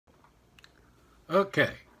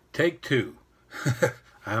Okay, take two.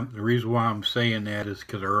 The reason why I'm saying that is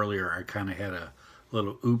because earlier I kind of had a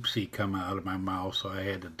little oopsie come out of my mouth, so I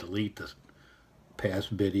had to delete this past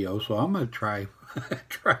video. So I'm gonna try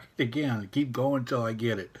try it again. Keep going until I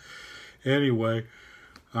get it. Anyway,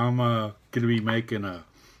 I'm gonna be making a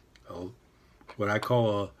what I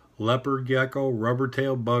call a leopard gecko rubber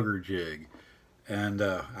tail bugger jig. And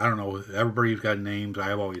I don't know, everybody's got names.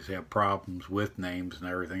 I always have problems with names and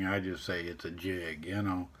everything. I just say it's a jig, you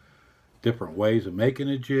know. Different ways of making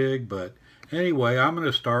a jig. But anyway, I'm going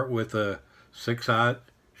to start with a 6/0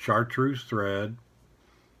 chartreuse thread.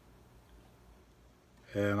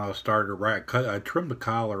 And I'll start it right. I trimmed the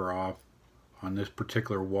collar off on this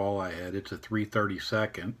particular walleye head. It's a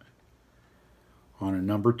 3/32 on a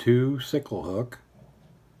number 2 sickle hook.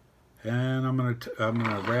 And I'm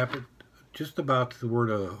gonna wrap it just about to where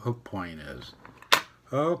the hook point is.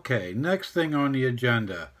 Okay, next thing on the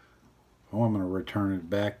agenda. Oh, I'm going to return it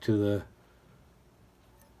back to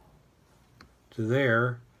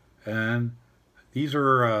there. And these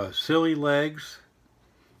are sili legs,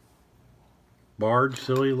 barred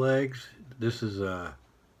sili legs. This is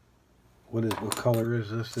what color is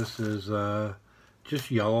this? This is just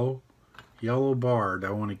yellow barred.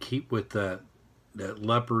 I want to keep with that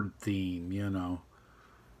leopard theme, you know.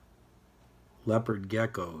 Leopard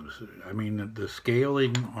geckos. I mean, the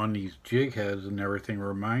scaling on these jig heads and everything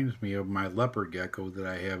reminds me of my leopard gecko that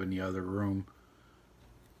I have in the other room.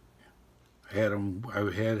 I had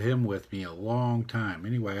him with me a long time.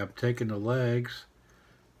 Anyway, I'm taking the legs.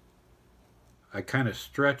 I kind of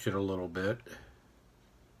stretch it a little bit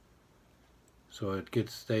so it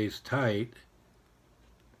stays tight.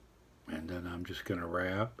 And then I'm just going to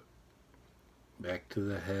wrap back to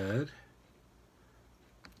the head.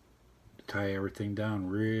 Tie everything down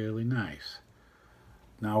really nice.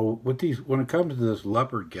 Now with these, when it comes to this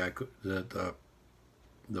leopard gecko, the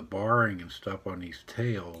barring and stuff on these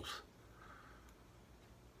tails,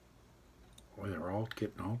 boy, they're all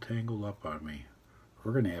getting all tangled up on me.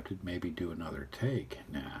 We're gonna have to maybe do another take.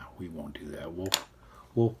 Nah, we won't do that.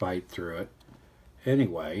 We'll fight through it.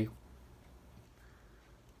 Anyway,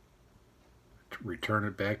 return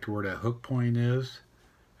it back to where that hook point is,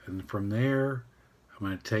 and from there I'm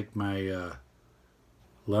going to take my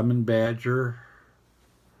lemon badger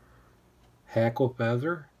hackle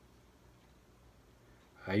feather.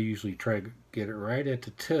 I usually try to get it right at the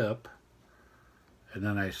tip, and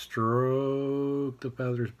then I stroke the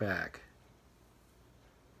feathers back.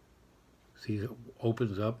 See, it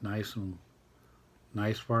opens up nice and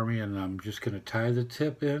nice for me, and I'm just going to tie the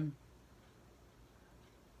tip in.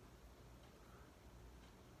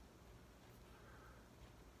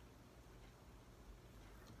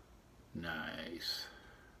 Nice.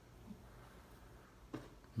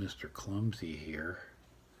 Mr. Clumsy here.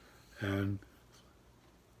 And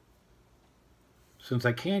since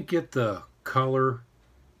I can't get the color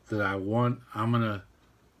that I want, I'm going to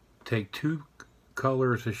take 2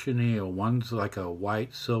 colors of chenille. One's like a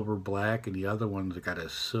white, silver, black, and the other one's got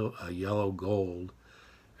a yellow gold.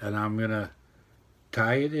 And I'm going to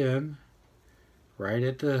tie it in right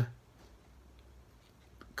at the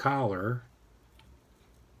collar.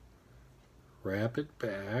 Wrap it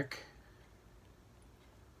back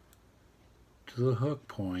to the hook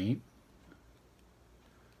point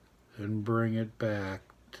and bring it back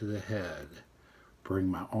to the head. Bring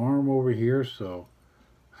my arm over here so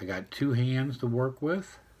I got 2 hands to work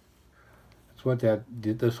with. That's what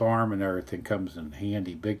this arm and everything comes in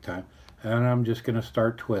handy big time. And I'm just going to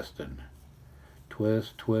start twisting.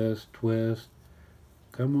 Twist, twist, twist.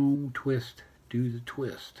 Come on, twist. Do the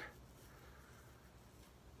twist.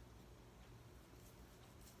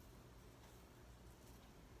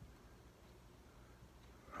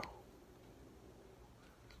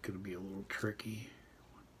 Going to be a little tricky.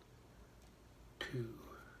 1, 2.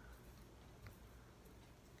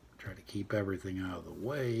 Try to keep everything out of the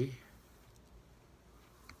way.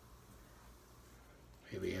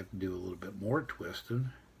 Maybe I have to do a little bit more twisting.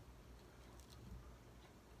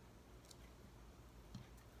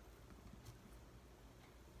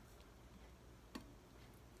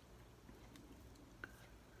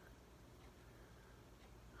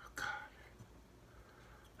 Oh God.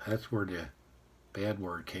 That's where the bad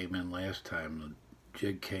word came in last time. The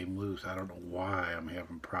jig came loose. I don't know why I'm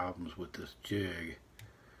having problems with this jig.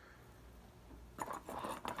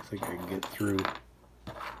 I think I can get through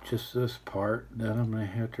just this part, then I'm going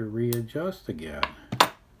to have to readjust again.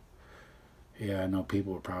 Yeah, I know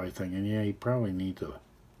people are probably thinking, yeah, you probably need a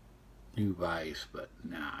new vise, but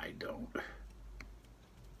nah, I don't.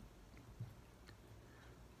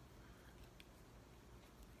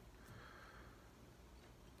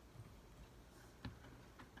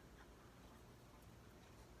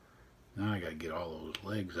 gotta get all those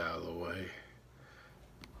legs out of the way.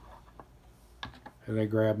 And I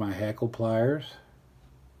grab my hackle pliers.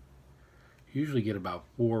 Usually get about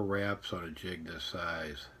 4 wraps on a jig this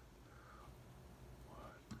size.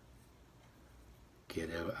 Get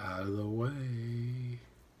it out of the way.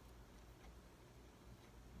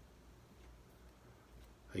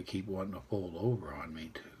 They keep wanting to fold over on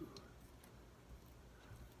me too.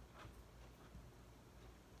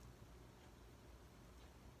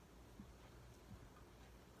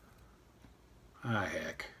 Ah,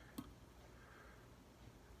 heck.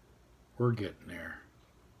 We're getting there.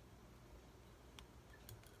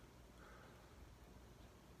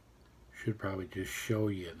 Should probably just show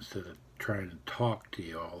you instead of trying to talk to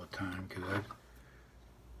you all the time, because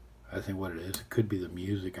I think what it is, it could be the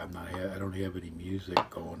music. I don't have any music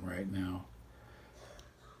going right now.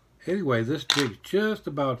 Anyway, this jig's just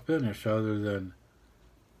about finished, other than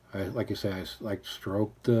like I say, I like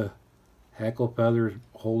stroke the hackle feathers,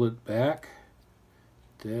 hold it back.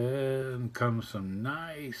 Then comes some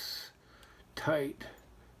nice tight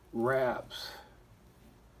wraps.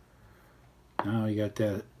 Now you got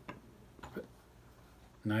that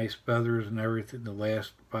nice feathers and everything, the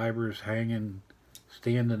last fibers hanging,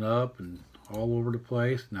 standing up and all over the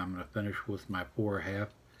place. Now I'm going to finish with my 4 half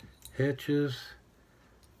hitches.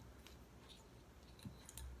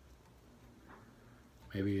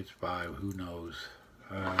 Maybe it's 5, who knows.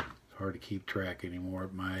 It's hard to keep track anymore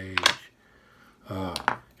at my age.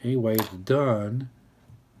 Anyway, it's done.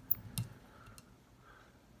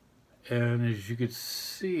 And as you can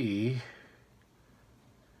see,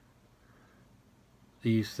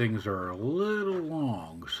 these things are a little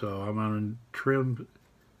long, so I'm going to trim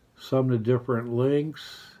some to different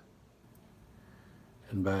lengths.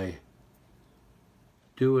 And by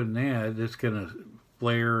doing that, it's going to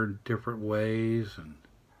flare in different ways, and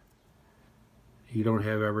you don't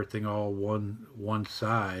have everything all one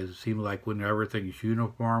size. It seems like when everything's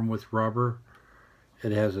uniform with rubber,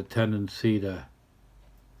 it has a tendency to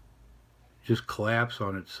just collapse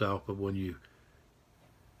on itself. But when you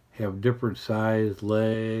have different sized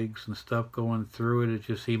legs and stuff going through it, it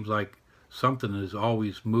just seems like something is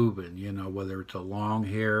always moving, you know, whether it's a long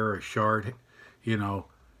hair, a short, you know,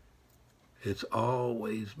 it's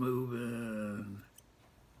always moving.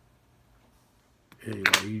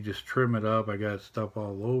 Anyway, you just trim it up. I got stuff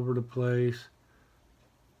all over the place,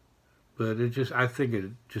 but I think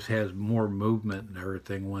it just has more movement and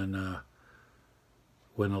everything when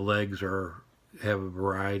the legs have a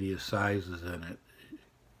variety of sizes in it.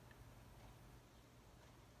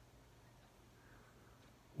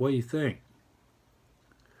 What do you think?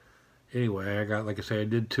 Anyway, like I say, I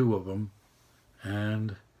did 2 of them,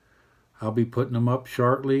 and I'll be putting them up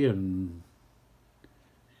shortly and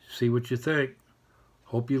see what you think.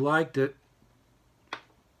 Hope you liked it.